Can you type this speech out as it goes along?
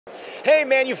Hey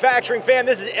manufacturing fan,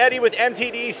 this is Eddie with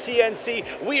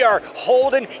MTDCNC. We are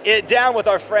holding it down with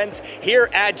our friends here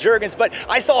at Jergens, but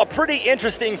I saw a pretty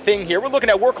interesting thing here. We're looking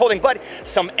at work holding, but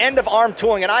some end of arm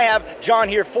tooling, and I have John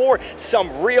here for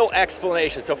some real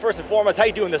explanation. So first and foremost, how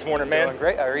you doing this morning, man? Doing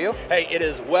great, how are you? Hey, it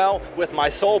is well with my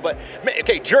soul, but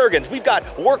okay, Jergens, we've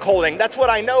got work holding, that's what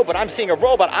I know, but I'm seeing a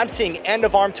robot, I'm seeing end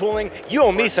of arm tooling. You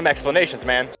owe me some explanations,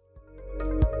 man.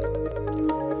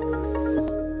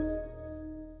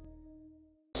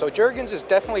 So Jergens is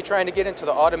definitely trying to get into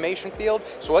the automation field.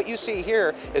 So what you see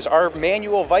here is our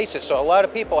manual vices. So a lot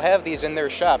of people have these in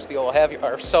their shops. They'll have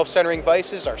our self-centering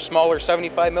vices, our smaller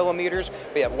 75 millimeters.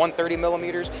 We have 130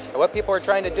 millimeters. And what people are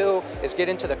trying to do is get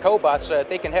into the cobots so that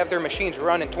they can have their machines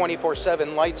running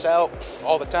 24/7, lights out,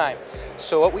 all the time.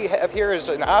 So what we have here is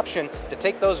an option to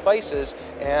take those vices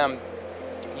and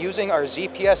using our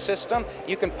ZPS system,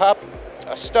 you can pop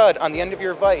a stud on the end of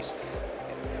your vise.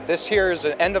 This here is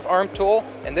an end of arm tool,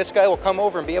 and this guy will come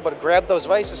over and be able to grab those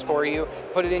vices for you,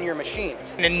 put it in your machine.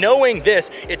 And knowing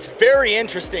this, it's very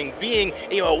interesting being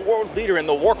a world leader in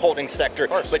the work holding sector,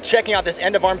 but checking out this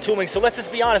end of arm tooling. So let's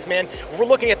just be honest, man, we're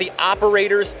looking at the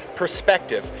operator's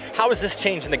perspective. How is this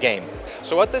changing the game?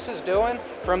 So what this is doing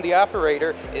from the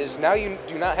operator is now you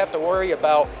do not have to worry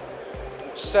about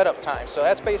setup time. So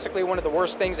that's basically one of the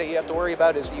worst things that you have to worry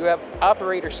about is you have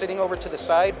operators sitting over to the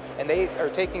side and they are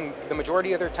taking the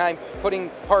majority of their time putting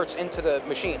parts into the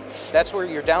machine. That's where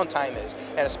your downtime is.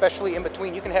 And especially in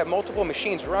between, you can have multiple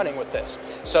machines running with this.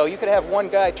 So you could have one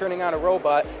guy turning on a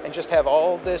robot and just have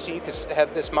all this. You could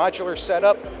have this modular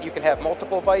setup. You can have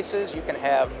multiple vices. You can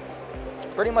have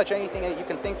pretty much anything that you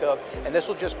can think of. And this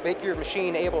will just make your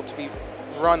machine able to be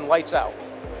run lights out.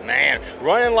 Man,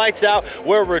 running lights out,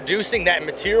 we're reducing that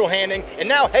material handling, and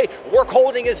now, hey, work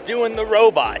holding is doing the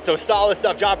robot. So solid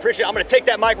stuff, John, appreciate it. I'm gonna take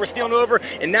that mic, we're stealing over,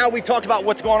 and now we talked about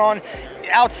what's going on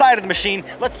outside of the machine.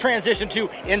 Let's transition to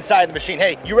inside the machine.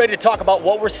 Hey, you ready to talk about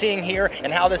what we're seeing here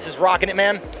and how this is rocking it,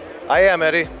 man? I am,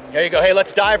 Eddie. There you go. Hey,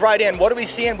 let's dive right in. What are we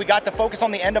seeing? We got the focus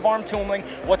on the end of arm tooling.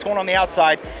 What's going on the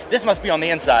outside? This must be on the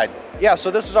inside. Yeah, so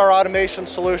this is our automation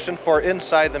solution for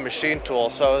inside the machine tool.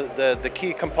 So the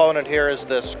key component here is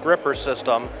this gripper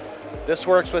system. This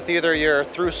works with either your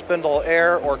through spindle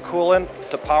air or coolant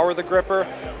to power the gripper.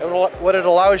 And what it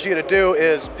allows you to do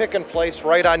is pick and place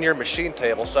right on your machine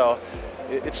table. So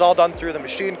it's all done through the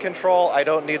machine control. I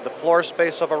don't need the floor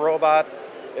space of a robot.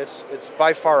 It's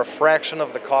by far a fraction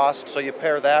of the cost, so you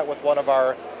pair that with one of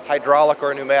our hydraulic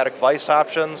or pneumatic vise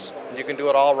options, and you can do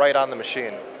it all right on the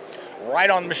machine. Right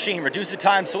on the machine, reduce the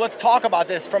time. So let's talk about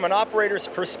this from an operator's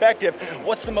perspective.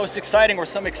 What's the most exciting or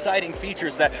some exciting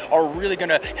features that are really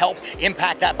gonna help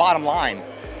impact that bottom line?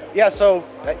 Yeah, so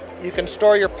you can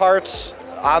store your parts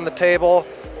on the table,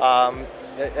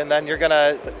 and then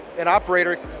an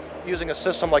operator using a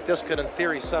system like this could, in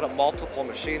theory, set up multiple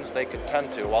machines they could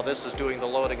tend to while this is doing the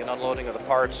loading and unloading of the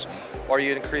parts, or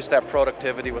you increase that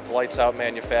productivity with lights out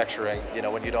manufacturing,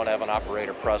 when you don't have an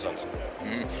operator present.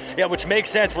 Yeah, which makes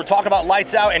sense. We're talking about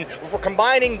lights out, and if we're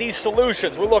combining these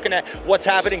solutions, we're looking at what's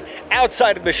happening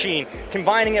outside of the machine,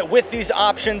 combining it with these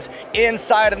options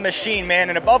inside of the machine, man.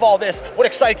 And above all this, what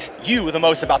excites you the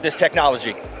most about this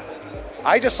technology?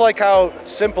 I just like how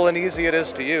simple and easy it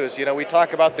is to use. We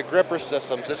talk about the gripper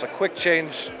systems. It's a quick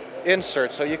change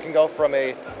insert, so you can go from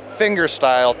a finger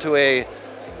style to a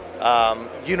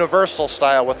universal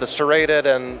style with a serrated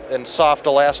and soft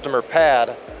elastomer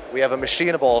pad. We have a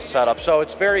machinable setup, so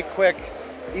it's very quick,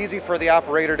 easy for the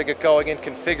operator to get going and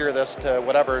configure this to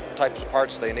whatever types of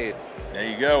parts they need. There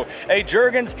you go. Hey,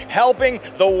 Jergens, helping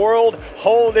the world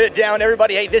hold it down.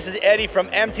 Everybody, hey, this is Eddie from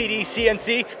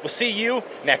MTDCNC. We'll see you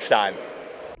next time.